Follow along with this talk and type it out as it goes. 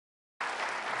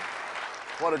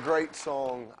What a great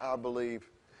song, I believe.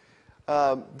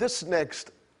 This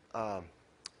next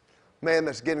man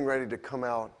that's getting ready to come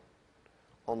out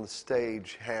on the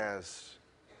stage has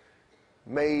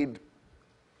made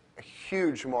a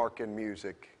huge mark in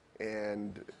music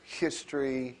and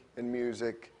history in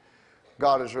music.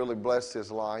 God has really blessed his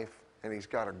life, and he's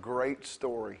got a great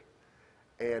story.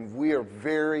 And we are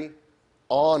very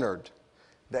honored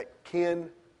that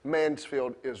Ken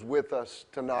Mansfield is with us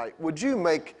tonight. Would you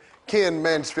make Ken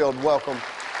Mansfield welcome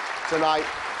tonight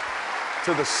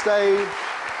to the stage?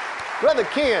 Brother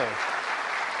Ken.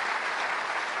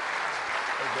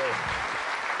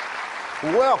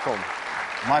 Welcome.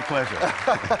 My pleasure.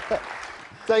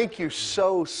 Thank you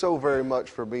so very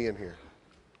much for being here.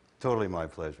 Totally my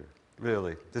pleasure.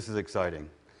 Really, this is exciting.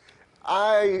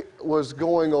 I was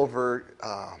going over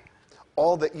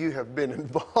all that you have been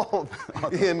involved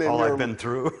in. All I've been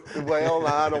through. Well,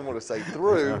 I don't want to say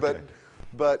through,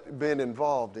 but been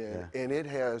involved in. Yeah. And it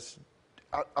has,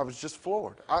 I was just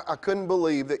floored. I couldn't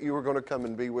believe that you were going to come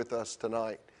and be with us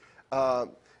tonight.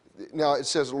 Now, it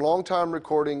says longtime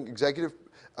recording executive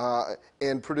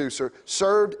and producer,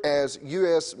 served as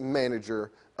U.S.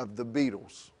 manager of the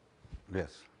Beatles.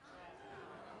 Yes.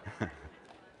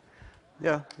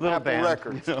 Yeah, little Apple band.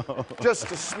 Records. You know.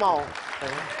 Just a small.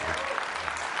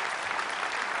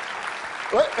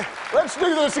 Let's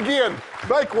do this again.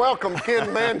 Make welcome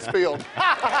Ken Mansfield.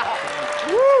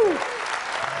 Woo!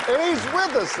 And he's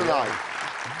with us tonight.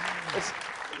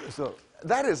 So,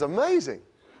 That is amazing.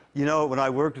 you know, when I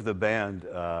worked with a band,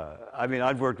 I mean,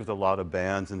 I'd worked with a lot of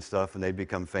bands and stuff, and they'd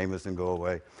become famous and go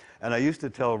away. And I used to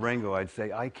tell Ringo, I'd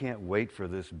say, I can't wait for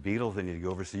this Beatles thing to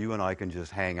go over so you and I can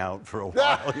just hang out for a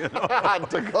while, you know?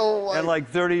 To go away. And like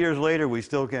 30 years later, we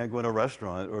still can't go in a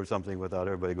restaurant or something without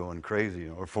everybody going crazy, you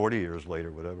know, or 40 years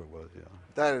later, whatever it was, yeah.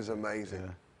 That is amazing.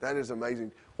 Yeah. That is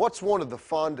amazing. What's one of the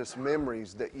fondest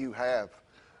memories that you have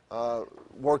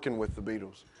working with the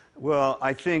Beatles? Well,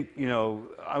 I think, you know,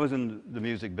 I was in the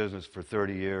music business for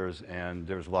 30 years, and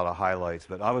there's a lot of highlights,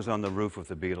 but I was on the roof with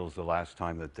the Beatles the last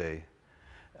time that they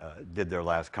did their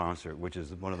last concert, which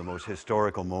is one of the most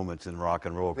historical moments in rock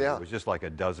and roll. Yeah. It was just like a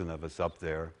dozen of us up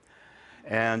there.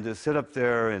 And to sit up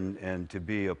there and to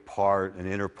be a part,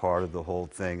 an inner part of the whole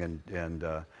thing,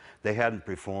 and they hadn't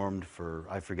performed for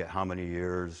I forget how many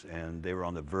years, and they were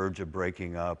on the verge of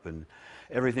breaking up, and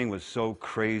everything was so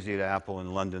crazy at Apple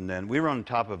in London then. We were on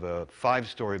top of a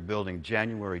 5-story building,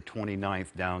 January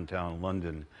 29th, downtown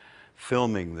London,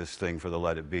 filming this thing for the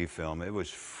Let It Be film. It was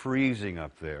freezing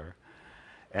up there.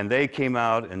 And they came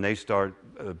out and they started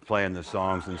playing the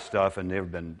songs and stuff,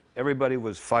 and everybody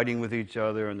was fighting with each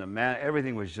other, and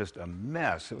everything was just a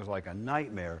mess. It was like a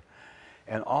nightmare.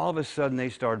 And all of a sudden they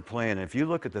started playing. And if you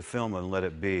look at the film and Let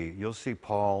It Be, you'll see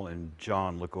Paul and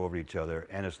John look over each other,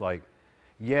 and it's like,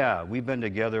 yeah, we've been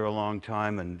together a long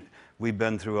time, and we've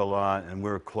been through a lot, and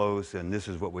we're close, and this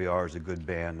is what we are as a good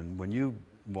band. And when you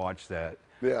watch that,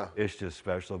 Yeah. it's just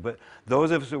special. But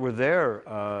those of us that were there,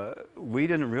 we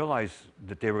didn't realize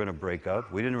that they were going to break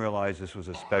up. We didn't realize this was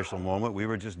a special moment. We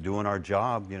were just doing our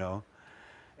job, you know.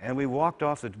 And we walked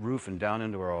off the roof and down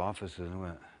into our offices and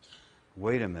went,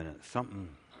 wait a minute, something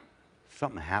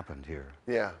happened here.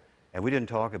 Yeah. And we didn't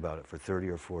talk about it for 30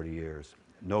 or 40 years.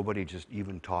 Nobody just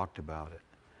even talked about it.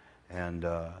 And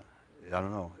I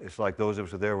don't know, it's like those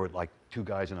of us there were like two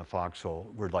guys in a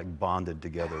foxhole. We're like bonded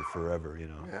together forever, you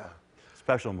know. Yeah.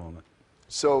 Special moment.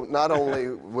 So not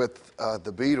only with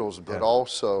the Beatles, but Yeah.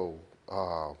 also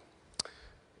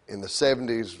in the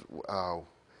 70s,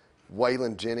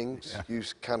 Waylon Jennings. Yeah. You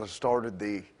kind of started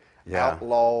the Yeah.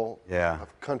 outlaw Yeah.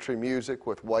 of country music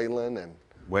with Waylon and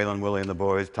Waylon, Willie and the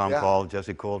Boys, Tom Yeah. Paul,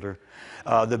 Jesse Coulter.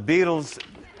 The Beatles.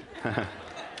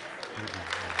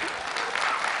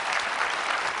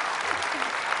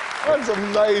 that's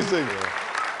amazing.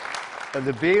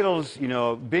 The Beatles, you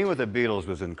know, being with the Beatles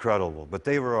was incredible, but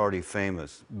they were already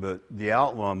famous. But the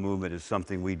outlaw movement is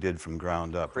something we did from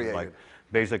ground up. Created. Like,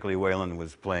 basically, Waylon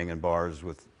was playing in bars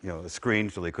with, you know, a screen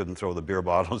so they couldn't throw the beer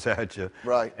bottles at you.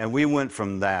 Right. And we went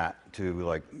from that to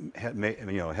like,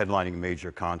 headlining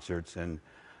major concerts. And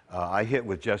I hit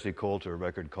with Jesse Coulter a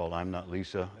record called "I'm Not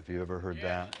Lisa." If you ever heard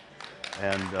that.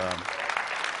 And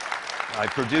I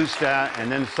produced that,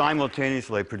 and then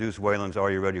simultaneously I produced Waylon's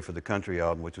 "Are You Ready for the Country"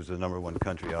 album, which was the #1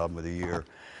 country album of the year.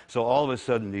 So all of a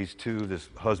sudden, these two, this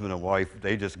husband and wife,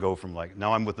 they just go from like,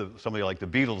 now I'm with somebody like the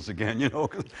Beatles again, you know,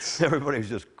 'cause everybody's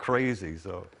just crazy,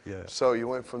 so, yeah. So you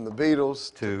went from the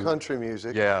Beatles to country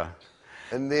music. Yeah.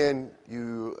 And then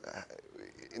you,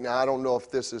 now I don't know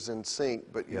if this is in sync,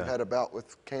 but you Yeah. had a bout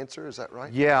with cancer, is that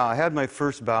right? Yeah, I had my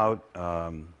first bout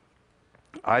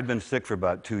I'd been sick for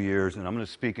about 2 years, and I'm going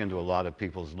to speak into a lot of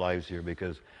people's lives here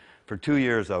because for 2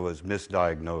 years I was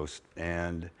misdiagnosed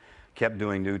and kept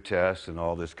doing new tests and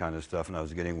all this kind of stuff, and I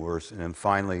was getting worse. And then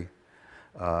finally,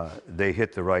 they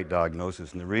hit the right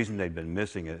diagnosis. And the reason they'd been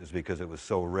missing it is because it was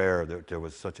so rare that there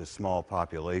was such a small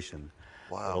population.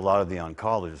 Wow. That a lot of the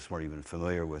oncologists weren't even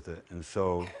familiar with it. And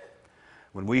so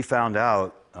when we found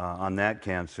out on that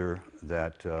cancer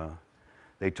that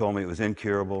they told me it was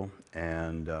incurable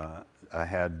and I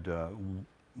had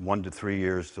 1 to 3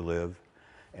 years to live,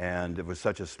 and it was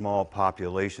such a small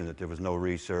population that there was no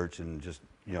research and just,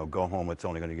 go home, it's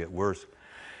only going to get worse.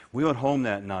 We went home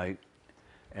that night,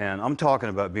 and I'm talking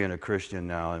about being a Christian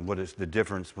now and what is the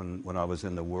difference when I was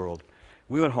in the world.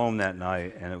 We went home that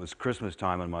night, and it was Christmas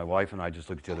time, and my wife and I just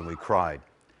looked at each other and we cried.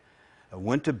 I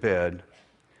went to bed.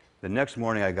 The next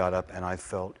morning I got up and I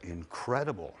felt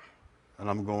incredible. And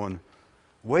I'm going,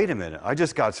 wait a minute, I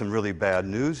just got some really bad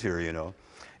news here, And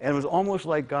it was almost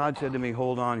like God said to me,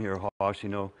 hold on here, Hoss,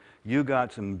 you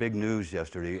got some big news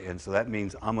yesterday, and so that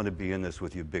means I'm going to be in this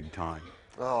with you big time.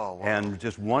 Oh, wow. And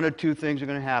just 1 or 2 things are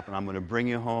going to happen. I'm going to bring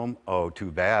you home. Oh, too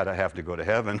bad, I have to go to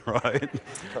heaven, right?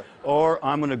 Or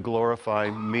I'm going to glorify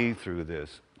me through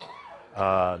this.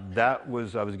 I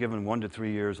was given 1 to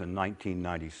 3 years in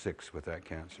 1996 with that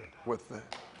cancer. With the...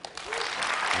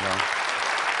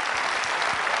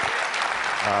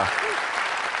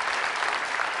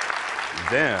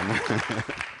 Then,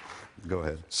 go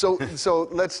ahead. So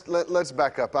let's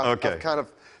back up. Okay.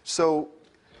 So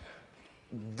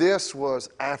this was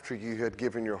after you had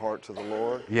given your heart to the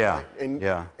Lord. Yeah. Right? And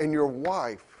yeah. And your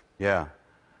wife. Yeah.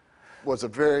 Was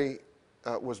very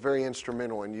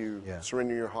instrumental in you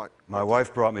surrendering your heart. My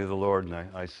wife brought me to the Lord, and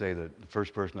I say that the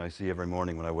first person I see every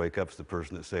morning when I wake up is the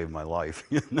person that saved my life.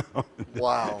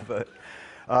 Wow. But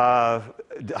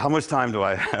how much time do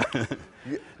I have?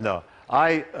 No.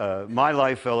 My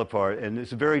life fell apart, and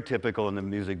it's very typical in the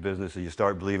music business that you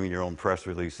start believing your own press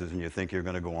releases and you think you're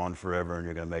going to go on forever and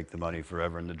you're going to make the money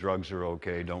forever and the drugs are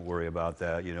okay, don't worry about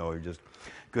that, you're just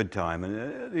good time.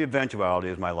 And the eventuality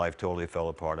is my life totally fell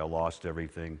apart. I lost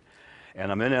everything. And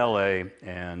I'm in LA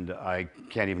and I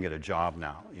can't even get a job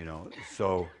now,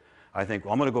 So I think,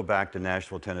 well, I'm going to go back to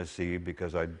Nashville, Tennessee,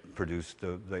 because I produced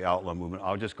the outlaw movement.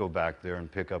 I'll just go back there and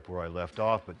pick up where I left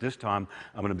off. But this time,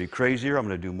 I'm going to be crazier. I'm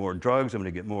going to do more drugs. I'm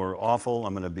going to get more awful.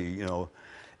 I'm going to be,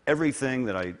 everything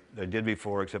that I did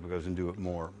before, except because I can do it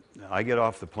more. I get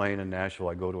off the plane in Nashville.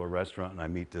 I go to a restaurant, and I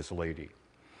meet this lady.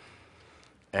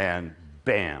 And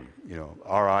bam,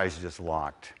 our eyes just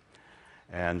locked.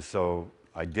 And so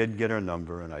I did get her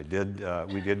number, and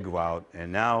we did go out, and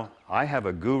now I have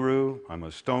a guru, I'm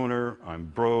a stoner, I'm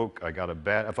broke, I got a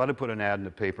bad, if I'd have put an ad in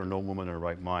the paper, no woman in her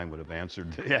right mind would have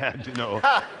answered the ad,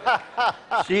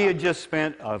 She had just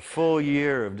spent a full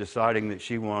year of deciding that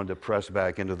she wanted to press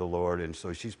back into the Lord, and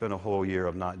so she spent a whole year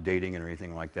of not dating or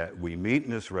anything like that. We meet in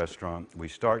this restaurant, we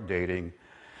start dating,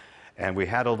 and we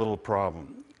had a little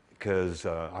problem. Because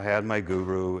I had my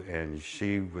guru, and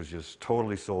she was just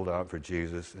totally sold out for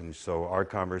Jesus. And so our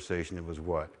conversation was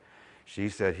what? She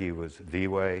said he was the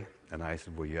way, and I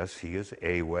said, well, yes, he is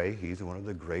a way. He's one of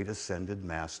the great ascended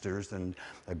masters and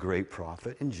a great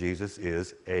prophet, and Jesus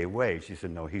is a way. She said,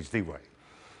 no, he's the way.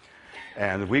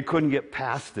 And we couldn't get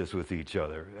past this with each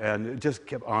other, and it just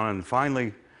kept on. And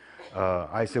finally,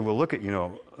 I said, well, look at,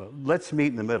 let's meet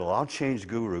in the middle. I'll change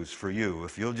gurus for you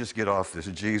if you'll just get off this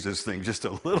Jesus thing just a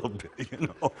little bit,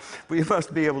 We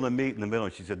must be able to meet in the middle.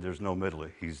 And she said, there's no middle.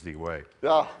 He's the way.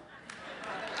 Yeah.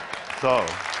 So,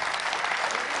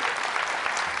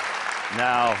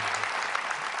 now,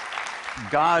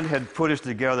 God had put us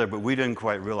together, but we didn't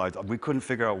quite realize. We couldn't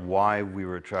figure out why we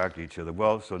were attracted to each other.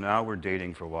 Well, so now we're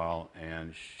dating for a while,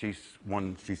 and she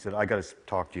said, I got to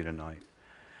talk to you tonight.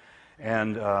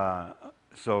 And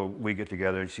so we get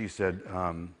together, and she said,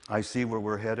 I see where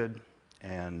we're headed,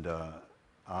 and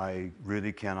I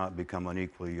really cannot become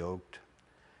unequally yoked,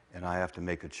 and I have to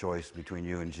make a choice between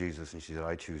you and Jesus. And she said,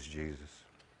 I choose Jesus.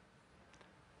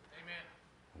 Amen.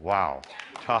 Wow.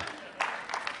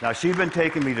 Now, she'd been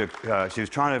taking me to, she was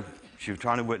trying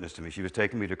to witness to me. She was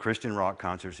taking me to Christian rock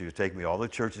concerts. She was taking me to all the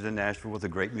churches in Nashville where the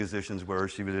great musicians were.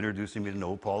 She was introducing me to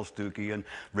Noel Paul Stuckey and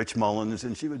Rich Mullins,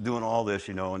 and she was doing all this,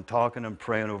 and talking and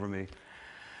praying over me.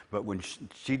 But when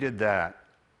she did that,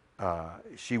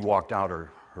 she walked out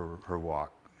her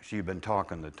walk. She had been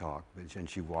talking the talk, and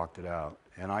she walked it out.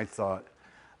 And I thought,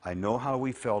 I know how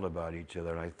we felt about each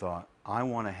other, and I thought, I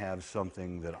want to have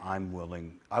something that I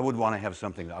would want to have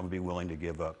something that I would be willing to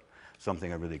give up,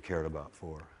 something I really cared about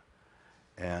for.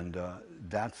 And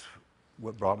that's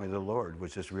what brought me to the Lord,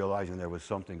 was just realizing there was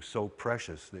something so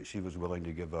precious that she was willing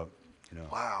to give up,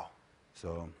 Wow.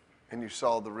 So. And you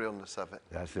saw the realness of it.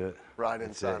 That's it. Right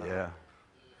That's inside it, of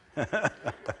yeah. it.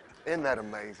 Isn't that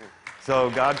amazing? So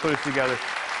God put us together.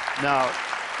 Now,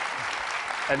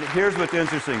 and here's what's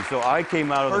interesting. So I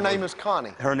came out of Her name is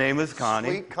Connie. Her name is Connie.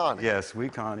 Sweet Connie. Yes,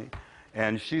 Sweet Connie.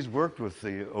 And she's worked with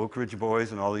the Oak Ridge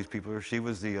Boys and all these people. She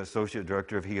was the associate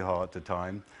director of Hee Haw at the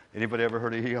time. Anybody ever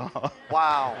heard of Hee Haw?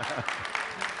 Wow.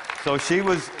 So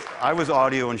I was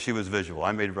audio and she was visual.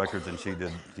 I made records and she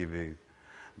did TV.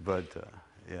 But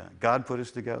yeah, God put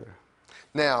us together.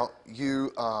 Now,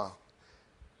 you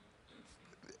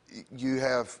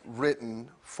have written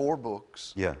 4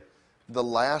 books. Yeah. The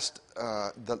last,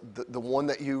 the one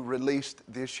that you released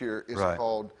this year is Right.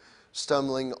 called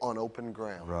Stumbling on Open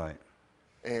Ground. Right.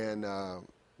 And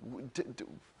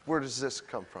where does this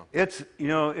come from? It's,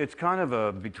 it's kind of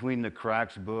a between the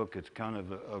cracks book. It's kind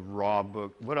of a raw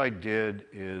book. What I did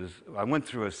is I went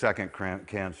through a second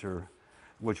cancer,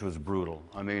 which was brutal.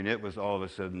 I mean, it was all of a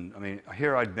sudden,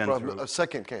 here I'd been through A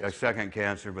second cancer. a second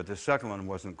cancer, but the second one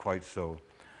wasn't quite so,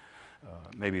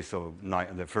 maybe so nice.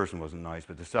 The first one wasn't nice,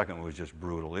 but the second one was just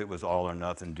brutal. It was all or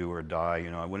nothing, do or die.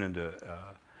 I went into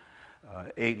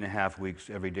 8.5 weeks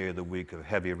every day of the week of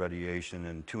heavy radiation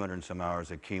and 200 and some hours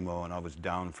of chemo, and I was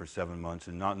down for 7 months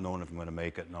and not knowing if I'm going to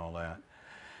make it and all that.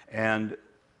 And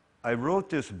I wrote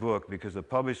this book because the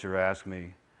publisher asked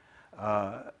me,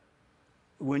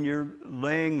 when you're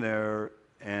laying there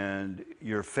and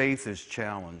your faith is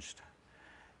challenged,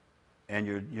 and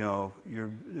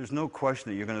there's no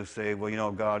question that you're going to say,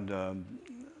 well, God,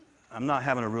 I'm not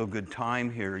having a real good time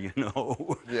here,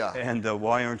 Yeah. And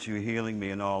why aren't you healing me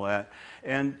and all that?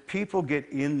 And people get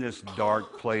in this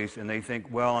dark place and they think,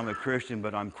 well, I'm a Christian,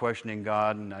 but I'm questioning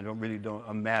God and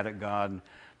I'm mad at God. And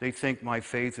they think my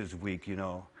faith is weak,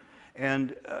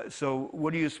 And so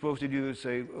what are you supposed to do is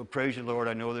say, oh, praise you, Lord,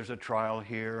 I know there's a trial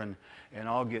here and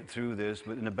I'll get through this.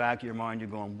 But in the back of your mind, you're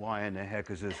going, why in the heck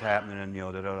is this happening? And,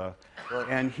 da-da-da. Right.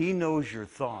 And he knows your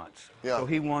thoughts. Yeah. So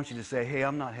he wants you to say, hey,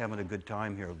 I'm not having a good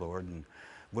time here, Lord. And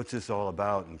what's this all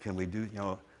about? And can we do,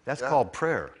 that's called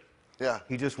prayer. Yeah.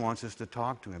 He just wants us to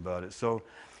talk to him about it. So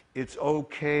it's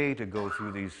okay to go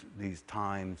through these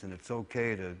times, and it's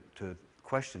okay to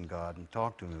question God and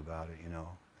talk to him about it,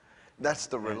 That's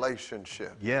the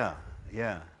relationship. Yeah,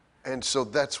 yeah. And so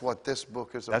that's what this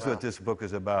book is about. That's what this book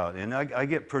is about. And I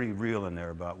get pretty real in there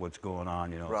about what's going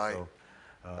on, Right.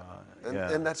 So,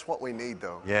 And that's what we need,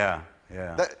 though. yeah,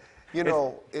 yeah. That,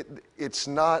 it's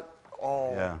not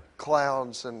all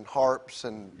clouds and harps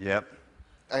and Yep.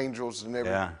 angels and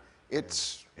everything. Yeah.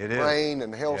 It's It is. rain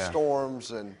and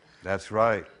hailstorms and That's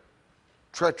right.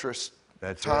 treacherous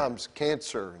That's times,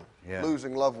 cancer, and Yeah.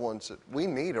 losing loved ones. We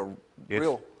need a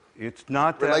real It's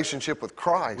not that relationship with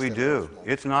Christ. we in do. those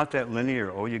moments. It's not that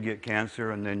linear. Oh, you get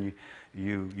cancer and then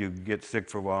you get sick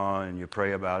for a while and you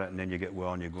pray about it and then you get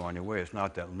well and you go on your way. It's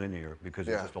not that linear because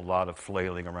there's just a lot of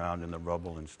flailing around in the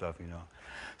rubble and stuff,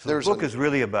 So the book is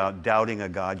really about doubting a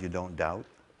God you don't doubt.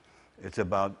 It's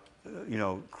about,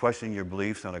 questioning your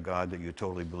beliefs on a God that you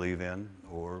totally believe in,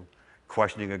 or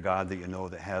questioning a God that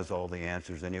that has all the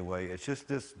answers anyway. It's just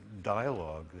this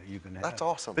dialogue that you can have. That's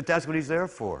awesome. But that's what he's there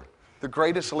for. The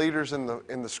greatest leaders in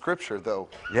the Scripture, though,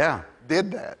 Yeah. did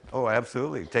that. Oh,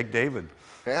 absolutely. Take David.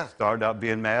 Yeah. Started out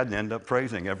being mad and ended up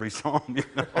praising every psalm,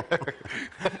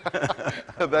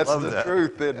 That's Love the that.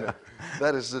 truth, isn't it?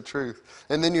 That is the truth.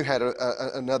 And then you had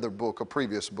another book, a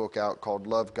previous book out called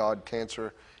Love, God,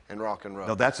 Cancer, and Rock and Roll.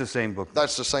 No, that's the same book.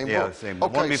 That's the same book? Yeah, the same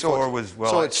book. Okay, One before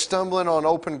so it's Stumbling on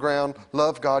Open Ground,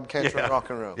 Love, God, Cancer, and Rock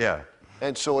and Roll. Yeah.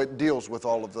 And so it deals with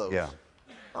all of those. Yeah.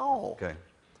 Oh. Okay.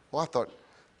 Well, I thought,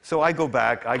 So I go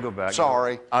back.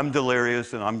 Sorry. I'm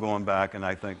delirious and I'm going back and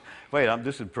I think, wait,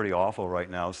 this is pretty awful right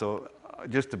now. So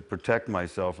just to protect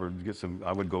myself or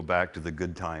I would go back to the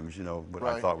good times, what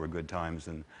I Right. thought were good times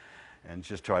and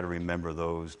just try to remember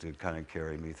those to kind of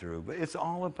carry me through. But it's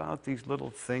all about these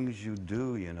little things you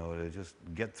do, to just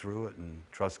get through it and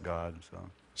trust God.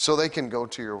 so they can go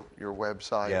to your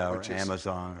website, Yeah, or which is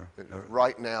Amazon. Or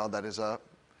right now that is up.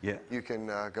 yeah. You can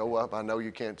go up. I know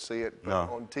you can't see it, but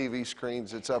No. on TV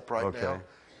screens it's up right Okay. now.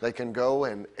 They can go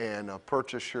and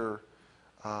purchase your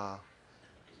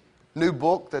new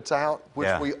book that's out, which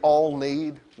Yeah. we all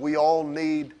need. We all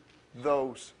need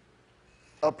those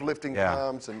uplifting Yeah.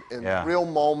 times and Yeah. real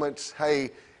moments.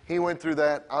 Hey, he went through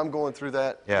that. I'm going through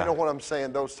that. Yeah. You know what I'm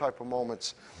saying? Those type of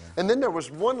moments. Yeah. And then there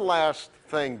was one last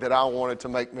thing that I wanted to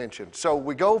make mention. So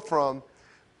we go from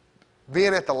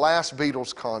being at the last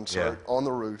Beatles concert on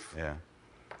the roof Yeah.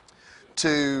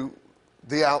 to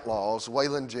the Outlaws,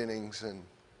 Waylon Jennings and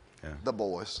Yeah. the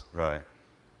boys. Right.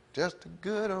 Just a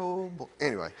good old boy.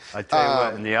 Anyway. I tell you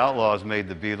what, and the Outlaws made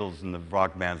the Beatles and the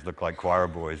rock bands look like choir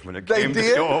boys when it They came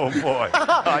did? to, oh boy,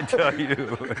 I tell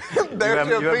you. There's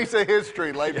your piece of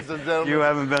history, ladies and gentlemen. You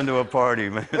haven't been to a party,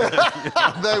 man.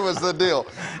 That was the deal.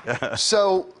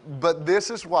 So, but this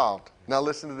is wild. Now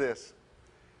listen to this.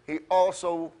 He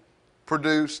also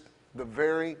produced the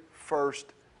very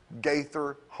first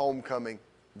Gaither homecoming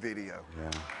video.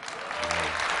 Yeah.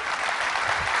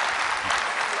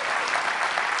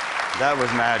 That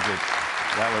was magic.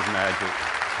 That was magic.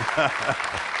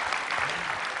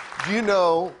 Do you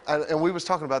know, and we was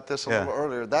talking about this a little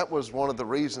earlier, that was one of the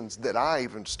reasons that I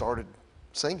even started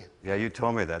singing. Yeah, you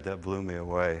told me that. That blew me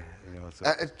away. You know,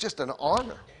 It's just an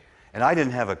honor. And I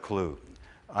didn't have a clue.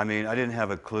 I mean, I didn't have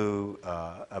a clue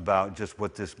about just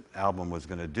what this album was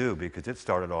going to do, because it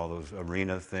started all those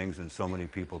arena things and so many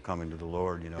people coming to the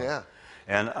Lord, you know. Yeah.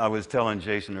 And I was telling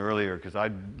Jason earlier, because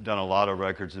I'd done a lot of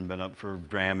records and been up for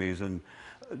Grammys and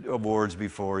awards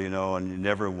before, you know, and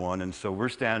never won. And so we're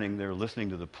standing there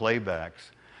listening to the playbacks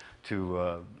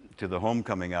to the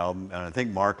Homecoming album, and I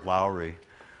think Mark Lowry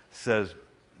says,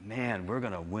 "Man, we're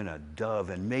going to win a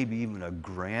Dove and maybe even a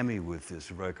Grammy with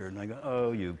this record." And I go,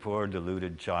 "Oh, you poor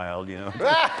deluded child, you know."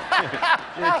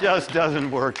 It just doesn't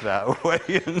work that way,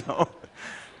 you know.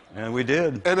 And we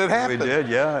did. And it happened. We did,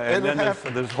 yeah. And then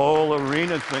this whole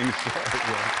arena thing started.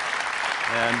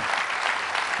 Yeah. And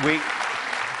we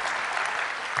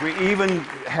even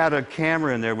had a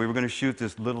camera in there. We were going to shoot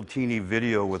this little teeny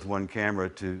video with one camera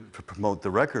to promote the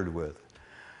record with.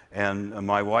 And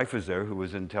my wife was there, who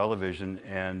was in television,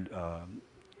 and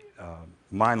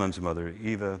Mylan's mother,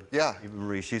 Eva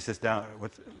Marie, she sits down.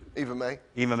 Eva May?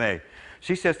 Eva May.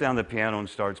 She sits down at the piano and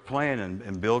starts playing,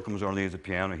 and Bill comes over and leaves the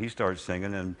piano. He starts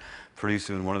singing, and pretty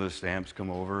soon one of the stamps come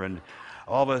over, and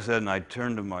all of a sudden I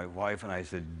turned to my wife and I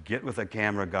said, "Get with a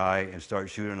camera guy and start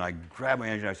shooting." And I grabbed my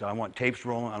engine. I said, "I want tapes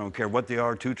rolling. I don't care what they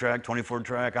are, 2-track,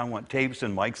 24-track. I want tapes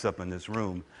and mics up in this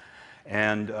room."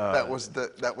 And that was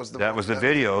the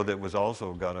video that was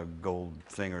also got a gold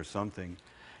thing or something.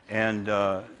 And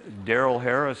Daryl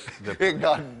Harris, it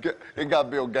got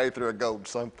Bill Gaither a gold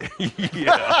something.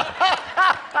 Yeah.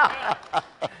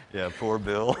 Yeah, poor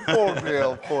Bill.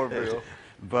 Poor Bill.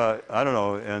 But I don't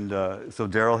know. And so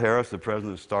Daryl Harris, the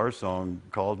president of Star Song,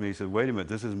 called me. He said, "Wait a minute,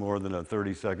 this is more than a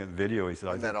 30-second video." He said,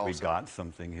 "I think we got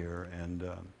something here." And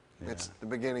it's the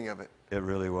beginning of it. It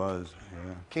really was.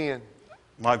 Yeah. Ken.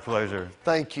 My pleasure.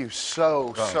 Thank you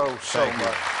so much.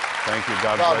 Thank you.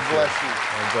 God bless you. you.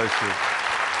 God bless you.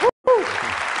 Woo!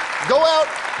 Go out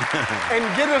and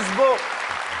get his book,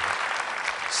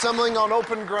 Stumbling on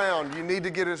Open Ground. You need to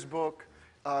get his book.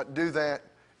 Do that.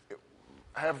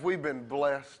 Have we been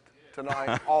blessed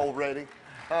tonight already?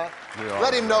 Huh?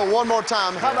 Let him know one more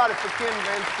time. How about it for Ken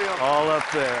Mansfield? All up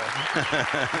there.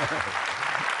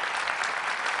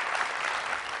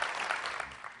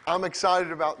 I'm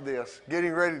excited about this.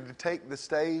 Getting ready to take the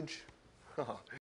stage.